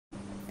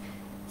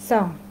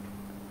So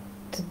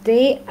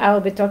today I'll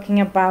be talking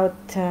about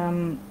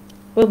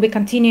we'll be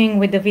continuing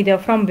with the video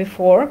from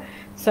before,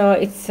 so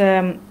it's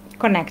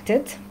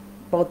connected,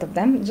 both of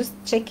them. Just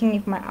checking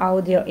if my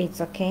audio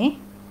is okay.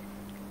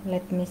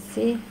 Let me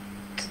see.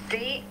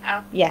 Today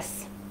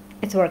yes,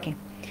 it's working.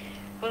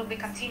 We'll be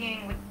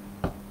continuing with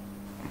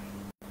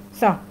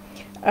so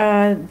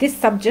this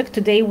subject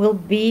today will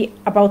be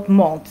about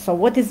mold. So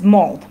what is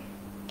mold?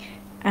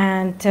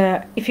 And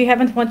if you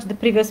haven't watched the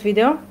previous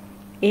video,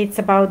 it's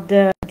about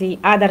the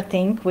other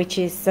thing, which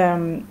is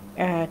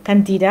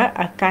candida,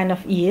 a kind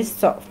of yeast.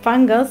 So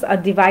fungus are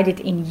divided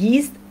in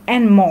yeast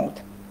and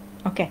mold.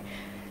 Okay,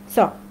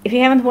 so if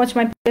you haven't watched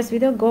my previous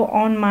video, go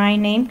on my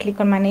name, click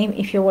on my name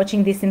if you're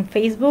watching this in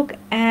Facebook,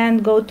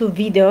 and go to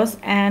videos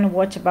and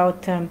watch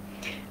about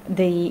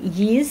the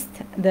yeast,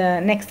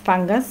 the next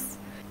fungus,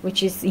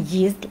 which is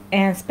yeast,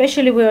 and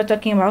especially we are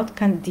talking about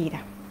candida.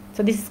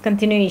 So this is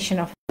continuation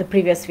of the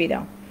previous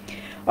video.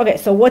 Okay,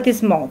 so what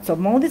is mold? So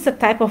mold is a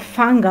type of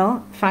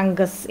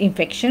fungus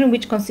infection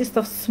which consists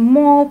of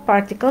small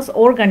particles,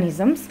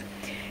 organisms,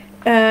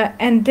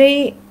 and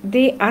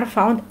they are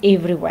found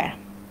everywhere.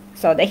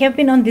 So they have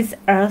been on this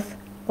earth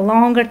a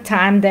longer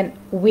time than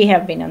we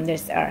have been on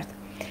this earth,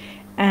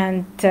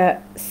 and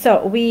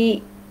so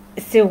we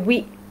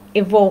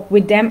evolve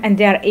with them, and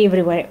they are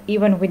everywhere,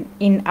 even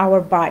within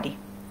our body.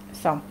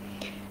 So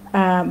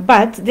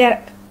but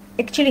they're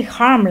actually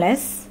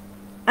harmless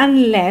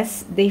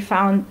unless they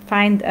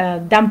find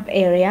a damp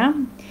area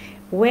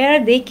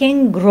where they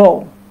can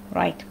grow,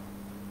 right?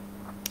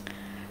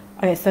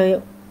 Okay,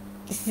 so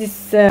this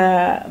is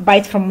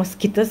bite from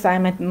mosquitoes.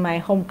 I'm at my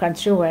home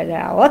country where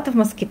there are a lot of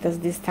mosquitoes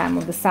this time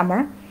of the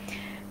summer,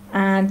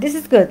 and this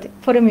is good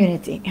for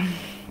immunity.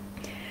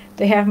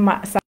 They have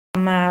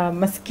some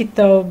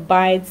mosquito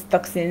bites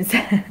toxins.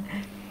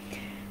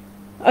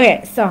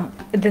 Okay, so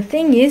the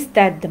thing is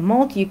that the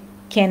mold, you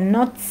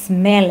cannot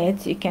smell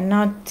it, you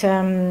cannot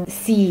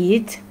see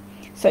it,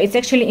 so it's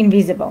actually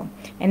invisible.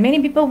 And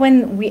many people,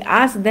 when we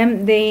ask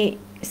them, they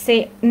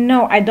say,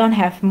 no, I don't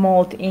have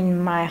mold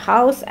in my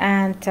house,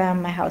 and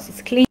my house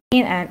is clean,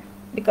 and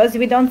because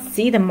we don't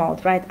see the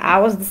mold, right? I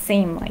was the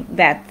same like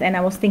that, and I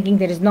was thinking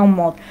there is no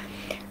mold,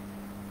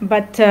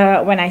 but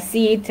when I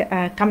see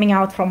it coming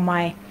out from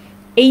my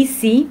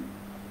AC,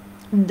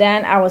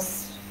 then I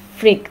was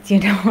freaked, you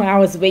know. I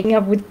was waking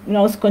up with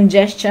nose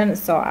congestion,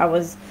 so I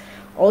was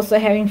also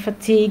having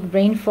fatigue,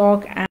 brain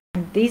fog, and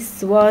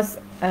this was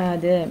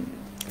the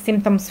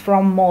symptoms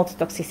from mold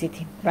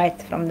toxicity,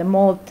 right? From the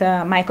mold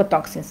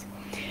mycotoxins.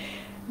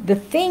 The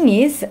thing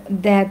is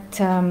that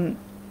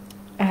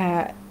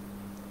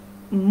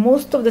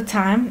most of the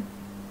time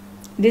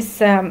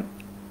these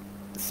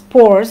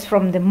spores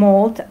from the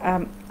mold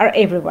are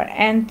everywhere,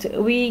 and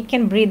we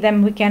can breathe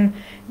them.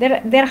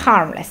 They're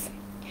harmless.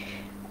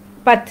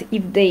 But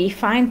if they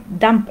find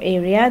damp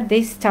area,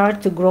 they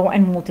start to grow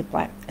and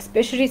multiply,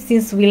 especially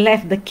since we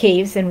left the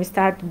caves and we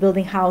start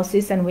building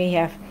houses, and we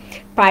have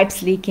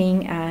pipes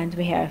leaking, and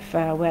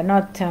we're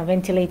not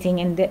ventilating,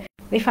 and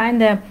they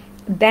find a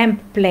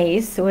damp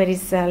place where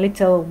is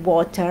little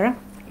water,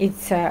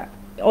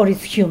 or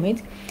it's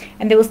humid,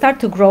 and they will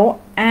start to grow.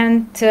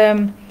 And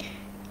the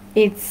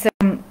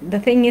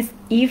thing is,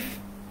 if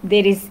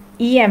there is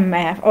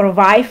EMF or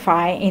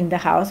Wi-Fi in the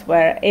house,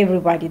 where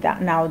everybody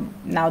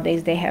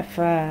nowadays they have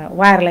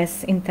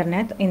wireless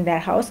internet in their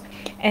house,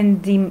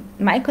 and the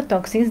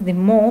mycotoxins, the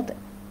mold,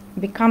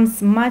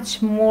 becomes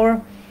much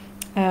more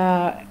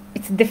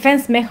it's a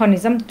defense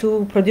mechanism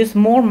to produce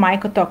more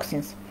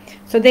mycotoxins.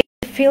 So they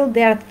feel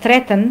they are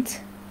threatened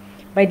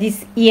by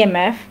this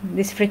EMF,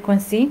 this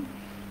frequency,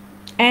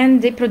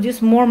 and they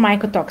produce more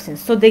mycotoxins,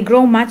 so they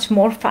grow much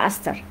more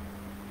faster.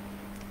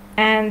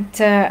 And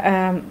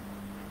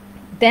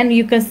then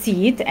you can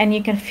see it, and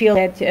you can feel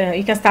that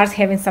you can start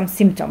having some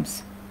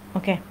symptoms.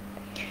 Okay,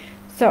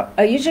 so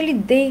usually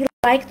they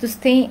like to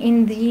stay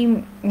in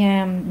the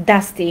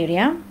dust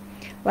area,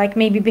 like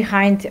maybe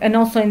behind, and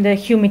also in the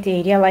humid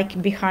area,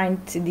 like behind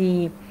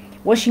the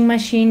washing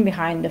machine,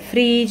 behind the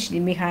fridge,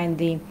 behind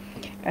the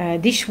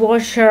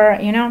dishwasher,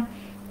 you know.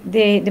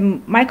 The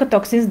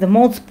mycotoxins, the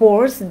mold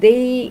spores,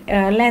 they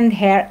land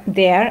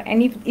there,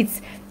 and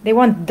if they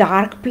want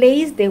dark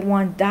place, they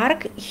want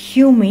dark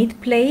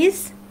humid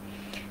place,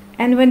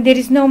 and when there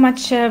is no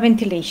much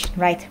ventilation,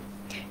 right?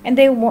 And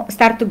they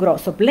start to grow.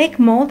 So black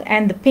mold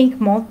and the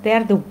pink mold, they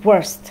are the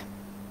worst,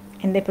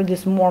 and they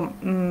produce more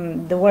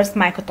the worst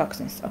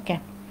mycotoxins. Okay,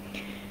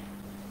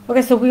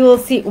 so we will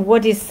see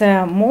what is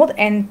mold,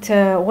 and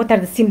what are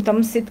the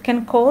symptoms it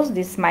can cause,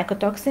 these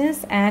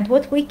mycotoxins, and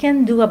what we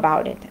can do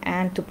about it,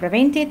 and to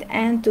prevent it,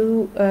 and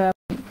to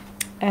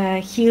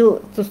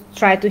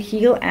try to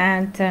heal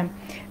and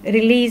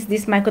release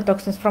these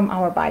mycotoxins from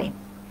our body.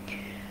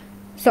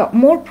 So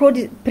more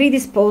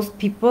predisposed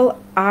people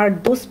are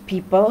those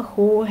people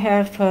who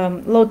have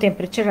low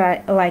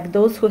temperature, like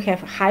those who have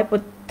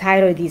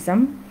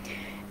hypothyroidism,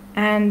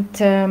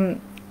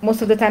 and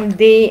most of the time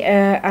they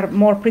are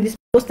more predisposed,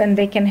 and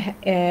they can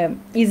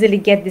easily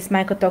get these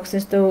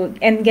mycotoxins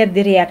and get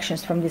the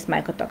reactions from these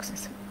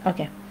mycotoxins.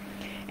 Okay,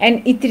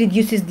 and it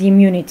reduces the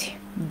immunity,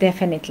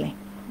 definitely,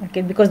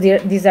 okay, because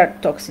these are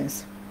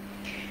toxins.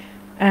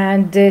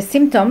 And the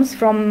symptoms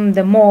from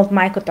the mold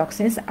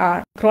mycotoxins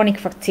are chronic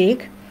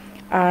fatigue,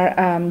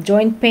 are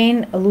joint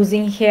pain,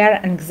 losing hair,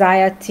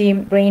 anxiety,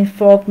 brain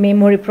fog,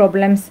 memory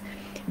problems,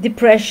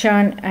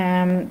 depression.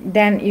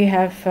 Then you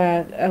have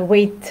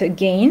weight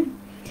gain,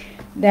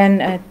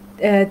 then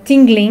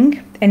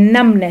tingling and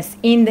numbness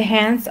in the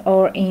hands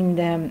or in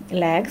the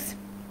legs.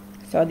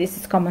 So this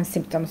is common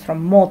symptoms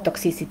from mold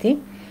toxicity.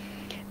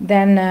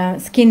 Then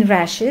skin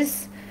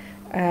rashes,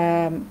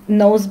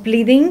 nose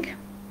bleeding,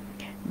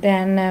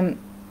 then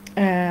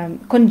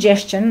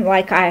congestion,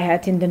 like I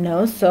had in the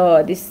nose.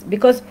 So this,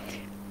 because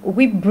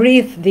we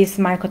breathe these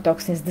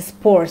mycotoxins, the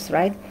spores,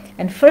 right?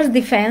 And first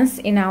defense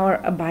in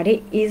our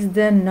body is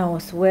the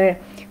nose, where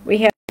we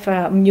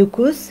have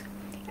mucus,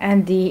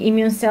 and the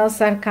immune cells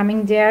are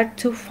coming there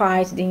to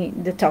fight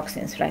the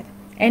toxins, right?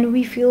 And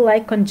we feel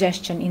like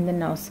congestion in the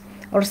nose,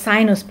 or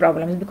sinus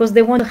problems, because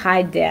they want to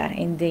hide there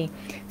in the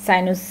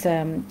sinus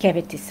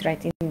cavities,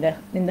 right,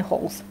 in the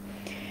holes.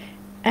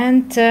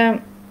 And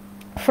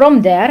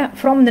from there,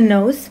 from the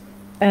nose,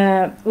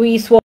 we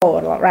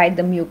swallow, right,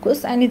 the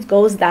mucus, and it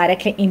goes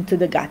directly into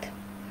the gut.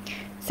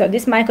 So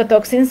these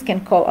mycotoxins can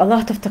cause a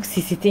lot of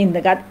toxicity in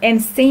the gut,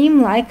 and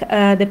same like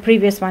the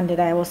previous one that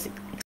I was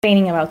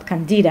explaining about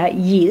candida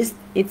yeast,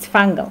 it's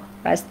fungal,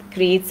 right?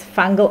 Creates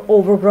fungal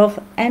overgrowth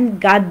and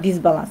gut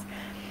disbalance,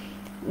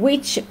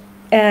 which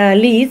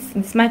leads,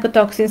 these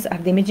mycotoxins are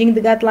damaging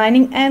the gut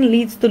lining and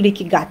leads to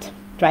leaky gut,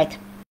 right,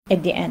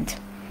 at the end.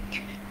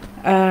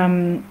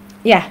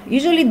 Yeah,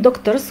 usually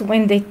doctors,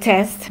 when they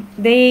test,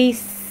 they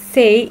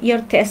say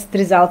your test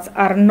results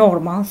are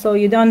normal, so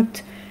you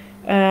don't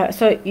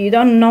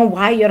know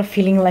why you're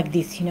feeling like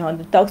this. You know,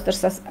 the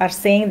doctors are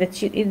saying that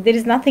there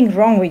is nothing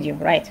wrong with you,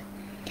 right?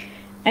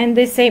 And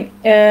they say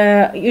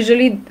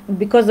usually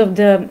because of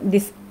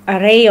this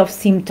array of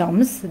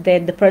symptoms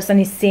that the person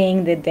is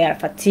saying, that they are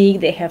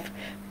fatigued, they have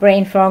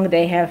brain fog,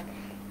 they have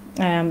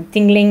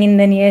tingling in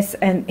the ears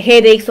and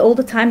headaches all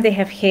the time. They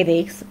have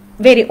headaches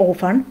very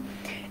often.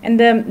 And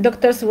the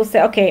doctors will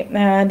say, okay,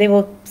 they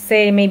will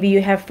say maybe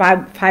you have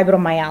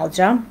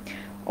fibromyalgia,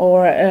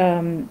 or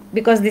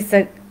because this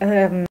is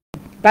a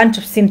bunch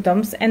of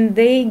symptoms, and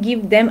they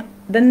give them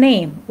the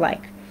name,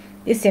 like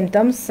these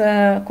symptoms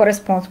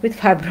corresponds with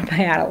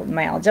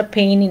fibromyalgia,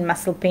 pain in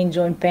muscle pain,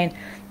 joint pain,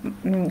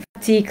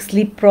 fatigue,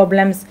 sleep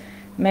problems,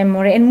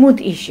 memory, and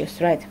mood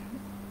issues, right?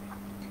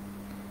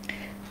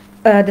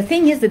 The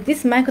thing is that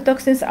these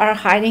mycotoxins are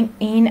hiding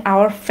in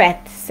our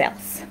fat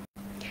cells,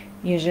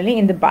 usually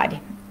in the body.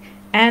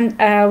 And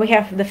we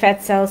have the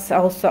fat cells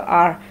also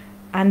are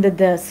under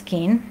the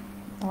skin,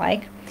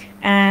 like,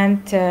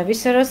 and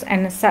viscerous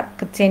and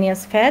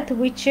subcutaneous fat,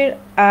 which are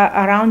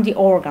around the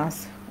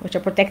organs, which are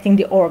protecting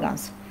the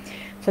organs.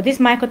 So these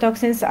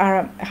mycotoxins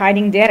are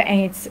hiding there,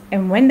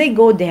 and when they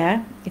go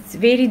there, it's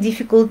very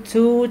difficult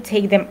to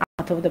take them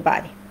out of the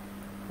body,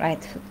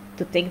 right?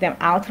 To take them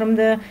out from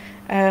the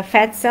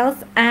fat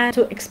cells and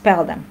to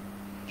expel them.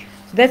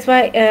 So that's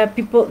why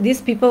these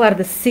people are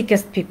the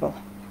sickest people,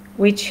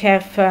 which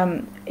have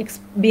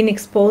been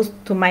exposed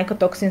to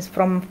mycotoxins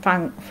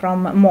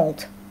from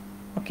mold,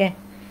 okay?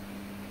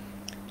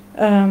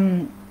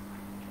 And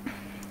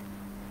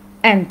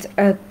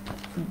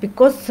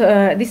because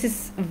this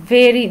is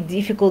very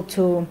difficult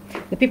to,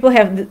 the people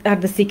are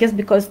the sickest,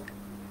 because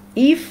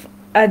if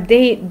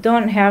they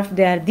don't have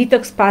their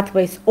detox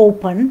pathways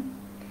open,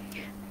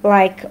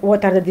 like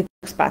what are the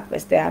detox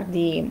pathways? They are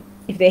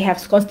if they have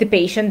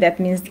constipation, that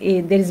means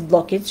there is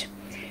blockage,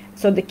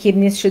 so the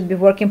kidneys should be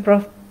working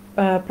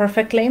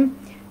perfectly,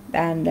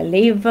 and the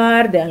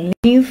liver, the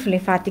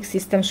lymphatic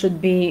system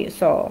should be,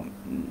 so,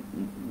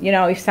 you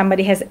know, if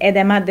somebody has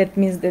edema, that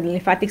means the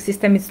lymphatic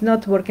system is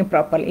not working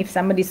properly. If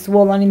somebody is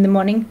swollen in the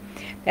morning,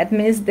 that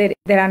means they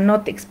are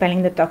not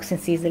expelling the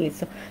toxins easily,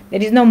 so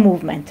there is no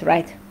movement,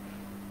 right?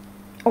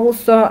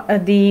 Also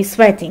the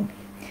sweating,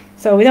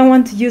 so we don't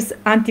want to use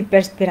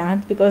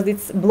antiperspirant because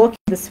it's blocking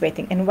the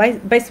sweating, and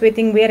by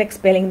sweating we are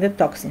expelling the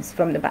toxins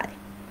from the body.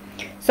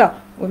 So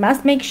we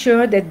must make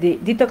sure that the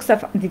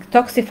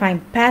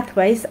detoxifying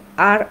pathways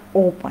are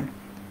open,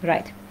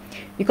 right?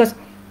 Because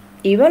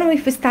even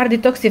if we start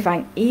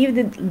detoxifying, if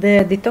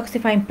the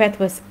detoxifying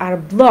pathways are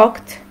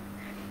blocked,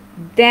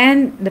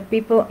 then the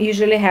people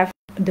usually have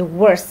the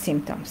worst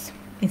symptoms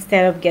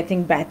instead of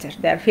getting better.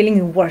 They're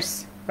feeling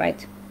worse,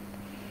 right?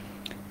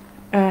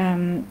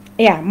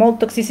 Yeah, mold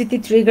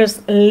toxicity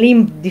triggers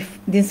limb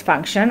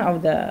dysfunction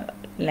of the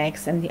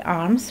legs and the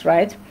arms,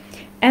 right?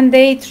 And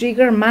they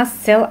trigger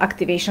mast cell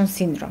activation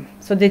syndrome.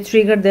 So they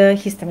trigger the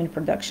histamine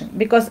production,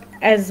 because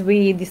as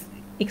we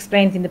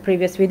explained in the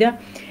previous video,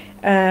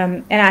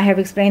 and I have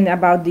explained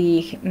about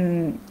the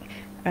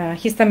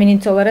histamine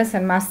intolerance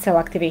and mast cell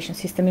activation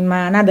system in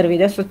my another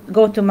video. So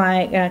go to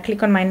my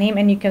click on my name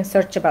and you can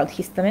search about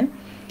histamine,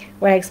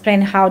 where I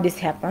explain how this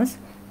happens.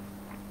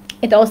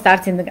 It all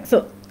starts in the gut.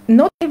 So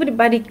not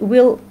everybody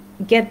will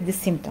get the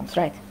symptoms,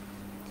 right?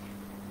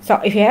 So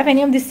if you have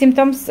any of these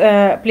symptoms,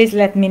 please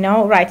let me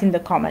know, write in the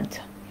comment.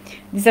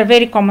 These are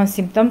very common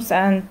symptoms,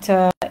 and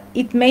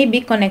it may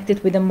be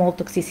connected with the mold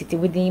toxicity,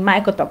 with the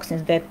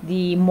mycotoxins that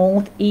the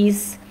mold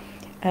is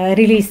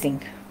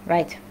releasing,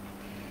 right?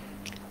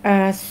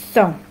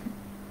 So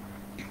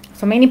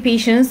many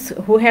patients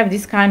who have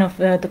this kind of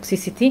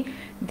toxicity,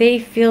 they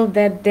feel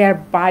that their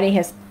body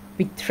has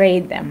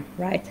betrayed them,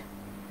 right?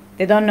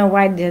 They don't know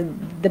why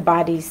the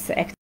body is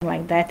acting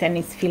like that and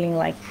it's feeling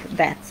like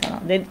that. So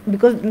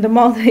because the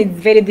mold is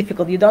very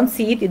difficult. You don't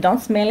see it, you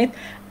don't smell it,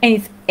 and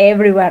it's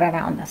everywhere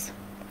around us.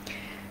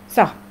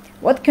 So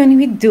what can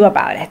we do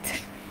about it?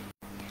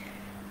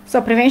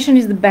 So prevention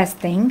is the best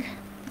thing.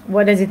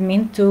 What does it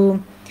mean? To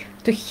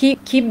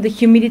keep the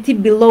humidity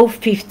below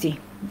 50,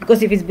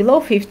 because if it's below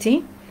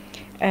 50,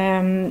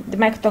 the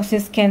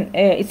mycotoxins can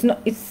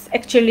it's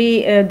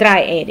actually a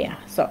dry area.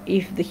 So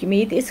if the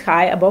humidity is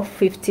high, above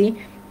 50,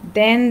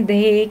 then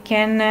they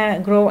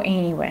can grow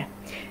anywhere.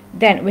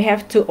 Then we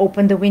have to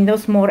open the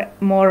windows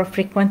more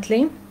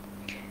frequently,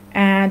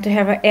 and to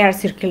have an air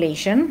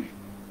circulation.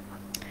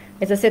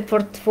 As I said,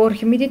 for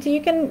humidity,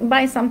 you can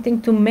buy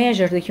something to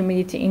measure the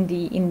humidity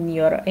in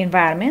your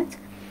environment.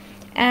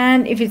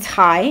 And if it's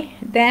high,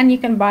 then you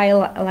can buy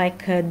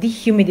like a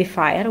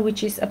dehumidifier,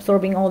 which is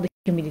absorbing all the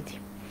humidity.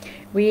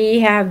 We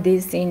have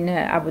this in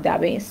Abu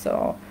Dhabi,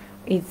 so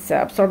it's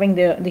absorbing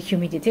the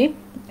humidity,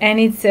 and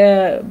it's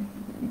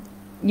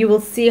you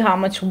will see how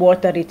much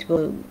water it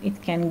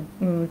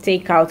can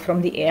take out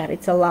from the air.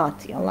 It's a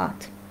lot.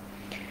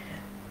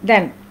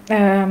 Then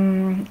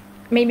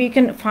maybe you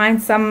can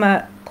find some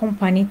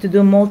company to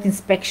do mold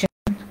inspection,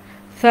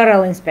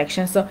 thorough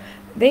inspection. So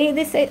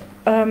they say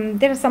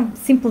there are some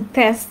simple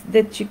tests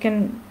that you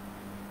can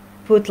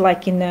put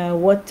like in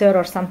water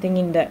or something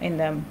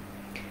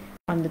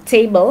on the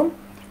table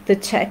to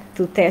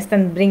test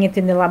and bring it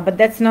in the lab, but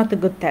that's not a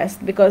good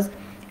test, because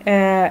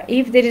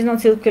if there is no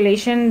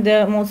circulation,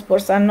 the mold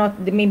spores are not,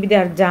 maybe they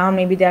are down,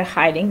 maybe they are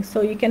hiding,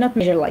 so you cannot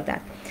measure like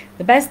that.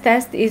 The best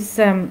test is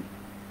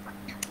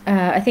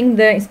I think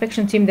the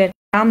inspection team that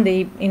come,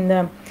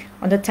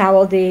 on the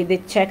towel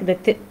they check,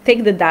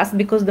 take the dust,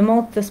 because the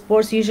mold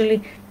spores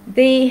usually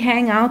they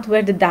hang out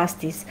where the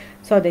dust is,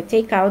 so they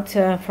take out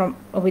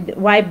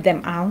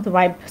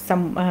wipe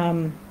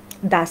some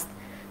dust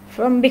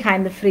from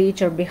behind the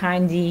fridge or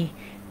behind the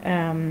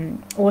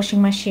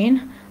washing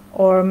machine,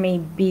 or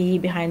maybe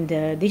behind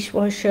the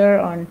dishwasher,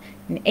 on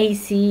an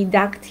AC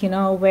duct,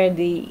 where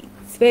there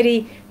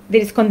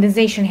is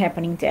condensation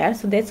happening there,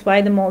 so that's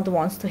why the mold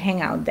wants to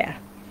hang out there.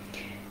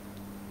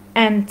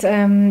 And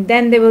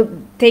then they will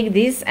take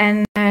this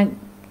and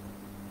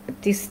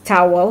this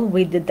towel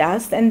with the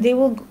dust, and they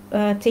will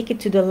take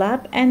it to the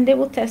lab, and they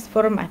will test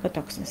for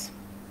mycotoxins,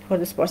 for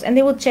the spores, and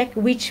they will check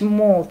which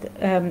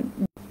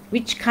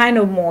kind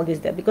of mold is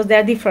that, because there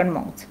are different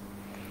molds.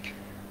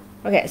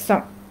 Okay,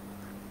 so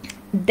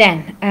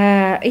then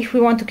if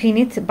we want to clean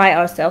it by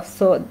ourselves,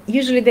 so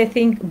usually they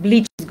think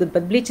bleach is good,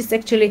 but bleach is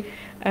actually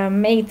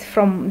made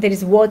from, there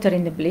is water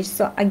in the bleach,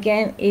 so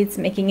again it's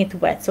making it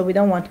wet, so we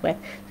don't want wet.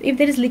 If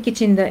there is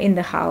leakage in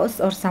the house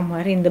or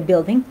somewhere in the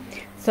building,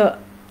 so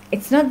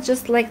it's not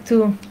just like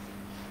to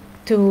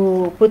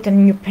put a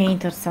new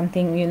paint or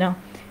something,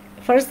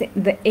 First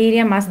the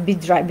area must be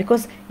dry,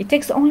 because it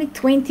takes only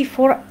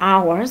 24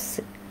 hours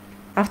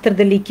after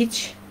the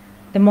leakage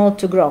the mold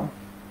to grow.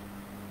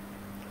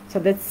 So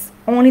that's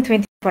only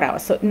 24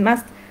 hours. So we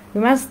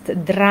must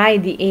dry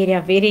the area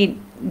very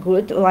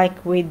good,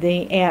 like with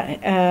the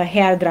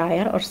hair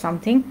dryer or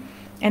something,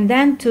 and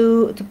then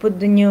to put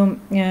the new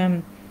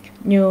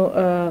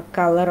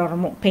color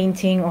or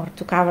painting, or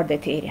to cover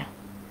that area,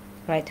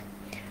 right?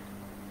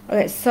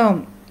 Okay,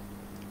 so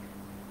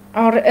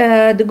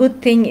the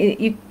good thing,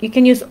 you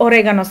can use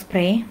oregano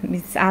spray.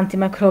 It's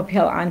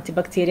antimicrobial,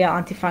 antibacterial,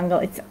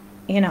 antifungal. It's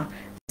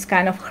this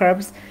kind of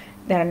herbs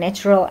that are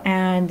natural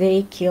and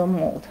they kill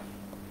mold.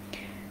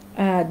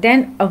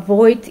 Then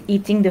avoid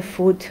eating the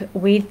food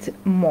with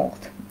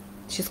mold,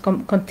 which is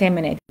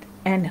contaminated.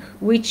 And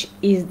which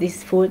is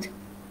this food?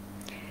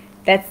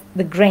 That's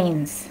the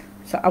grains.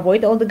 So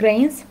avoid all the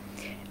grains,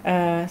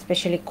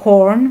 especially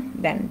corn,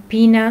 then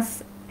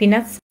peanuts,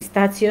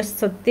 pistachios.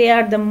 So they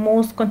are the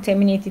most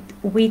contaminated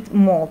with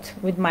mold,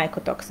 with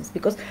mycotoxins,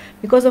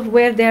 because of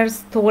where they are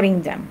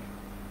storing them.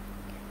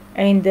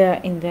 In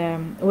the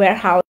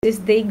warehouses,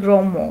 they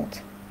grow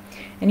mold,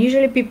 and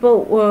usually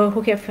people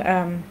who have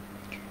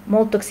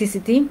mold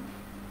toxicity,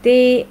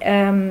 they're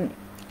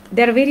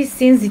very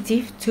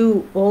sensitive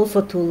to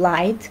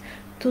light,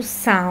 to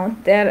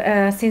sound.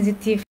 They're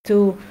sensitive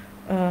to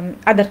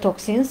other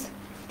toxins,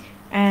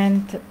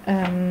 and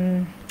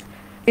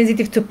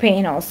sensitive to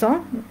pain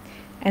also,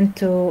 and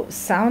to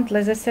sound.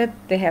 As I said,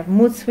 they have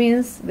mood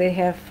swings, they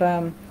have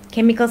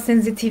chemical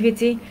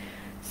sensitivity.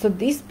 So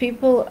these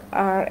people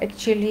are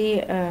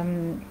actually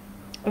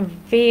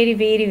very,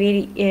 very,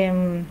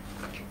 very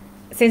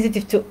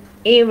sensitive to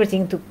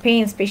everything, to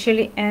pain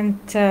especially, and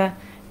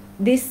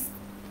this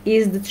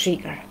is the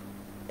trigger,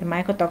 the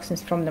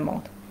mycotoxins from the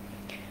mold.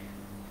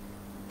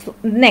 So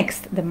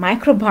next, the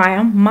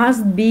microbiome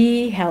must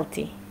be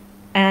healthy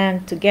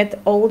and to get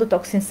all the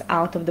toxins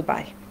out of the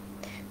body.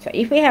 So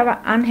if we have an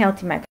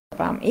unhealthy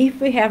microbiome, if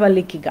we have a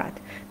leaky gut,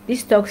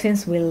 these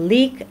toxins will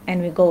leak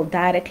and will go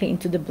directly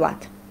into the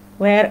blood,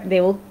 where they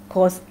will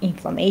cause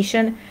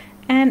inflammation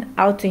and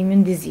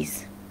autoimmune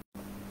disease.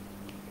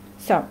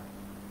 So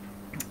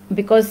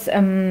because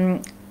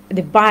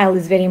the bile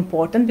is very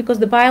important, because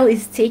the bile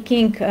is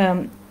taking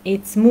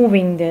it's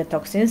moving the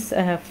toxins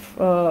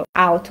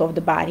out of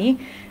the body.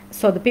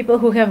 So the people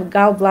who have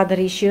gallbladder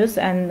issues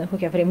and who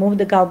have removed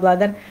the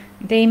gallbladder,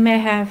 they may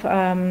have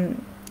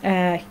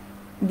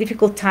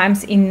difficult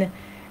times in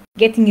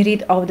getting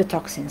rid of the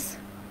toxins.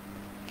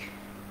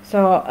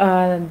 So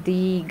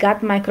the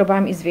gut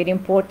microbiome is very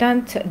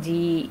important.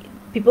 The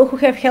people who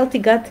have healthy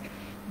gut,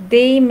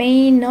 they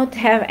may not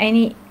have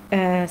any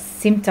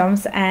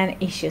symptoms and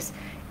issues.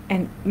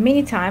 And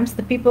many times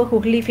the people who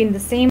live in the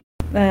same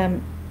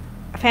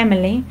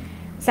family,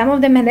 some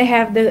of them they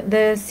have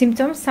the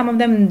symptoms, some of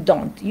them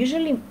don't.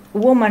 Usually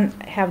women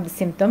have the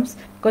symptoms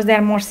because they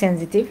are more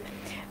sensitive,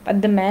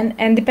 but the men,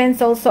 and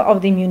depends also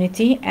of the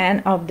immunity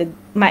and of the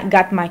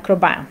gut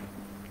microbiome.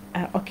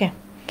 Okay.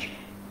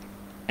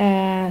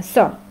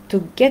 So to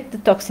get the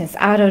toxins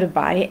out of the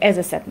body, as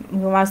I said, you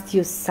must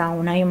use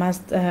sauna, you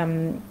must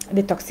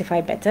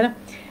detoxify better,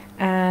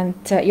 and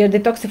your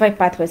detoxify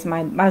pathways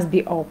must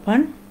be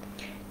open.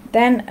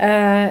 Then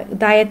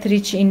diet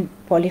rich in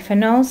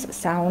polyphenols,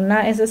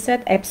 sauna, as I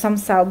said, Epsom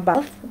salt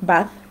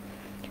bath.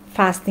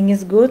 Fasting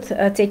is good,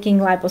 taking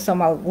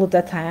liposomal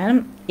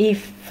glutathione.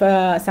 If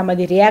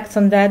somebody reacts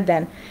on that,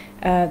 then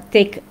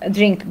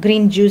drink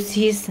green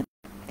juices,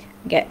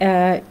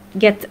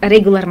 get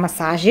regular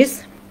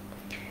massages.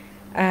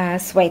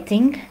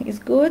 Sweating is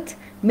good.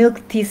 Milk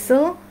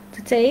thistle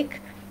to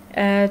take.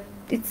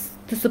 It's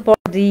to support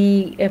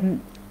the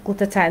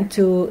glutathione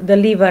to the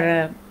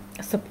liver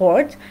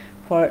support,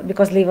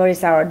 because liver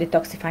is our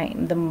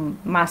detoxifying, the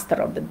master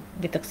of the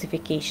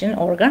detoxification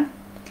organ.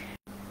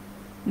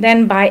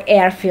 Then buy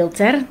air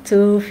filter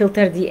to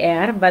filter the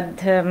air, but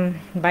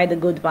buy the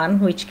good one,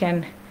 which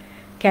can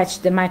catch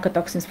the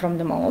mycotoxins from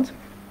the mold.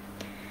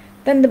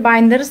 Then the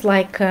binders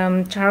like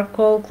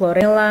charcoal,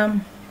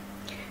 chlorella,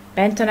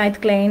 bentonite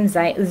clay,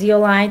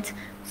 zeolite.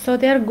 So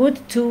they are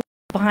good to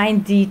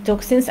bind the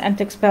toxins and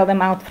to expel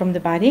them out from the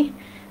body.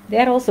 They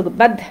are also good,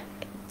 but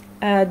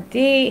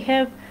they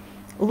have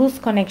loose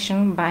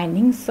connection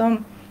binding,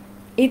 so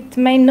it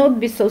may not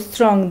be so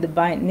strong, the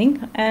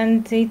binding,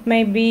 and it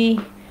may be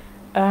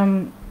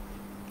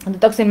the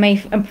toxin may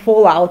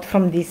fall out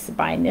from these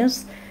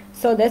binders.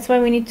 So that's why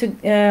we need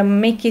to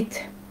make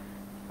it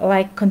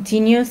like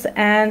continuous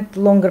and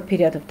longer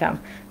period of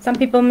time. Some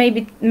people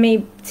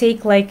may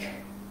take like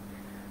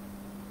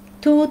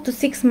 2 to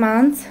 6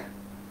 months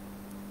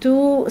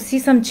to see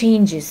some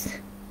changes,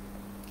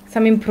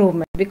 some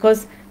improvement,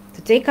 because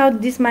to take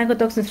out these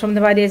mycotoxins from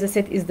the body, as I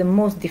said, is the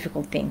most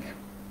difficult thing,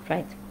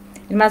 right?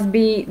 It must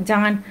be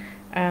done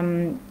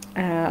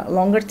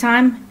longer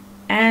time,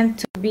 and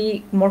to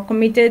be more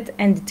committed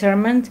and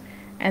determined,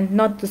 and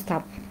not to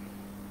stop.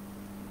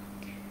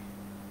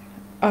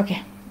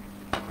 Okay,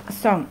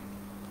 so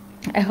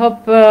I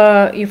hope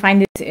you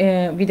find this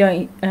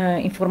video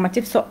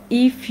informative. So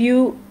if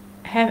you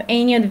have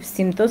any of the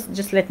symptoms,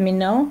 just let me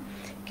know.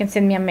 You can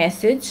send me a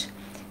message.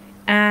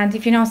 And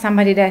if you know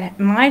somebody that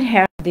might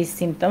have these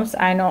symptoms,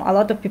 I know a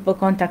lot of people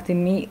contacted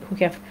me who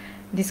have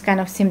these kind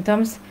of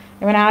symptoms,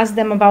 and when I asked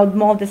them about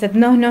mold, they said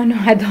no,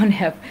 I don't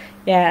have.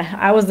 Yeah,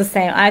 I was the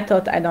same. I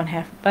thought I don't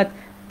have, but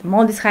the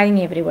mold is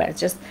hiding everywhere.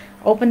 Just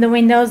open the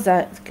windows,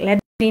 let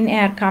clean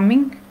air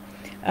coming,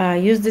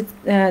 use the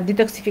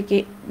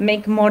detoxification,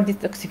 make more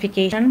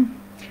detoxification,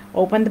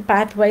 open the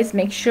pathways,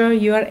 make sure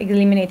you are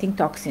eliminating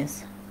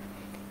toxins.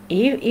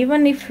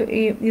 Even if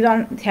you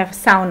don't have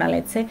sauna,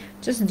 let's say,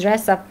 just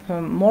dress up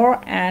more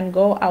and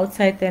go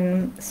outside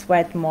and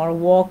sweat more,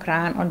 walk,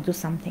 run, or do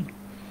something.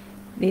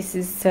 This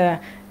is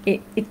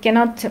it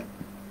cannot.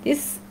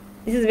 This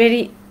is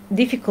very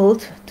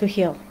difficult to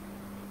heal,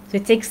 so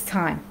it takes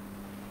time.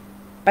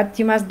 But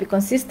you must be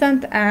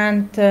consistent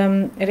and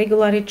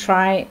regularly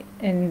try,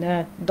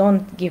 and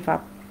don't give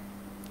up.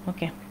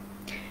 Okay.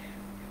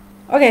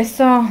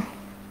 So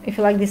if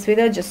you like this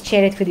video, just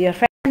share it with your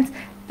friends.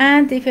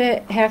 And if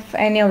you have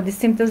any of the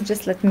symptoms,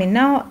 just let me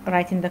know,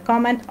 write in the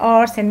comment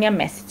or send me a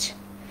message.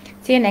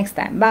 See you next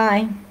time.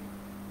 Bye.